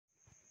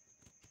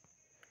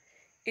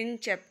In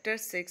chapter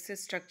 6,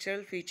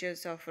 structural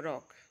features of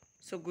rock.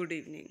 So good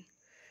evening.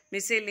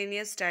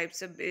 Miscellaneous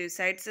types,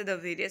 besides the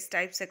various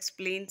types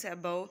explained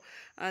above,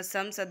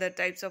 some other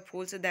types of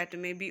holes that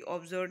may be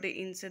observed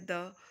in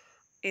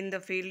the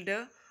field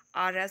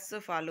are as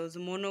follows.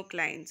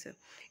 Monoclines.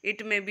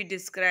 It may be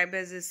described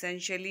as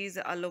essentially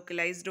a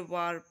localized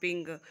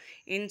warping,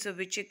 in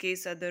which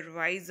case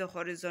otherwise the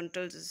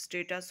horizontal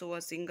strata show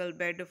a single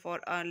bed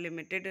for a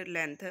limited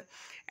length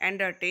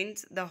and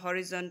attains the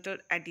horizontal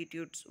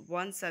attitudes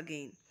once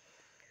again.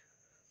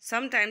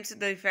 Sometimes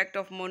the effect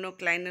of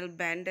monoclinal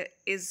band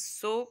is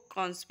so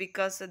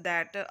conspicuous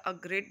that a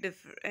great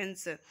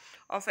difference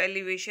of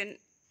elevation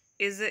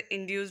is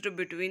induced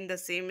between the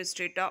same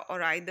strata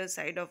or either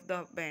side of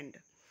the band.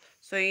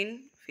 So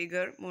in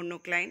figure,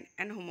 monocline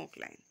and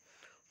homocline.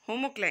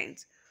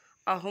 Homoclines.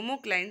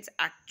 Homoclines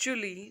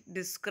actually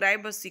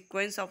describe a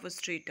sequence of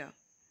strata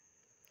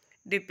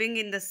dipping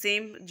in the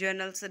same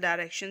journal's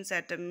directions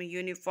at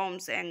uniform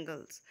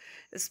angles,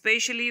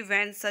 especially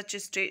when such a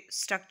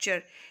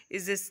structure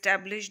is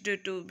established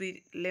to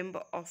be limb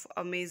of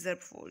a major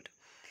fold.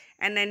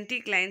 And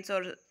anticlines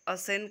or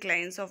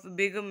synclines of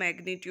bigger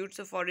magnitudes,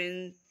 for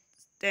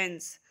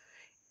instance,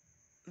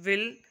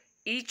 will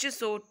each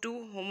show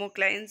two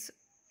homoclines,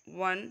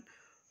 one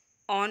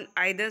on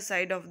either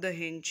side of the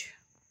hinge.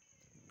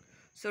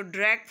 So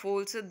drag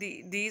folds,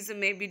 these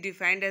may be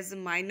defined as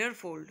minor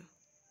fold.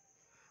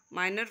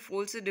 Minor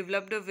folds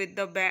developed with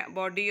the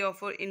body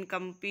of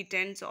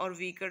incompetent or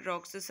weaker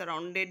rocks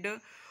surrounded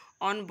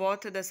on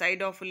both the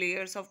side of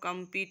layers of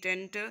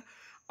competent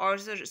or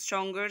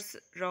stronger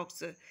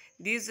rocks.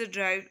 These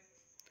derive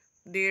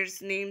their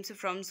names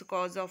from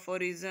cause of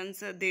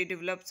reasons they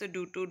develop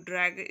due to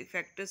drag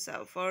effect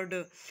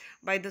suffered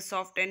by the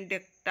soft and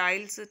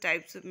ductile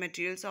types of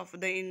materials of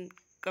the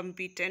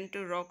incompetent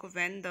rock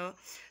when the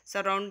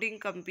surrounding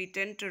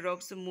competent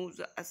rocks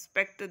moves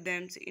aspect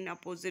them in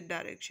opposite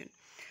direction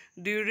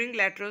during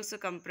lateral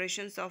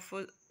compressions of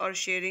or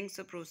shearing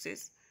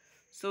process.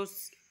 So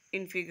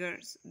in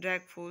figures,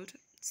 drag fold,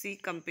 C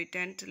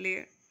competent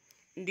layer,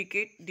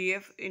 indicate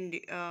DF in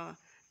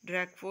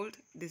drag fold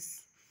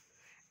this,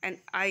 and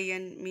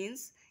IN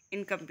means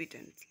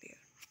incompetent layer.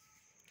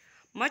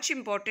 Much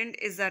important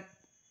is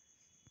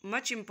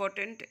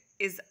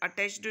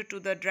attached to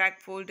the drag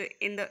fold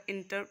in the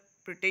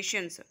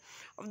interpretations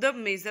of the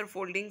major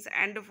foldings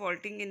and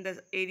faulting in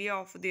the area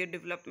of their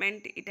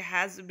development. It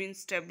has been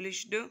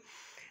established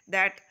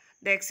that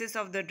the axes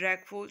of the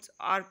drag folds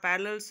are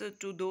parallel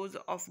to those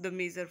of the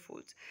major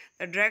folds.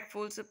 The drag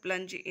folds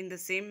plunge in the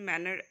same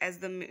manner as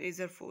the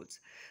major folds.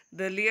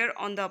 The layer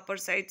on the upper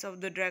sides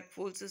of the drag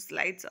folds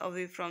slides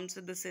away from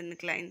the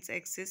syncline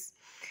axis,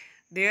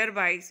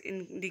 thereby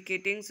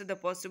indicating the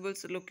possible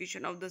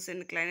location of the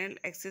synclinal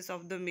axis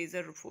of the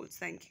major folds.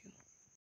 Thank you.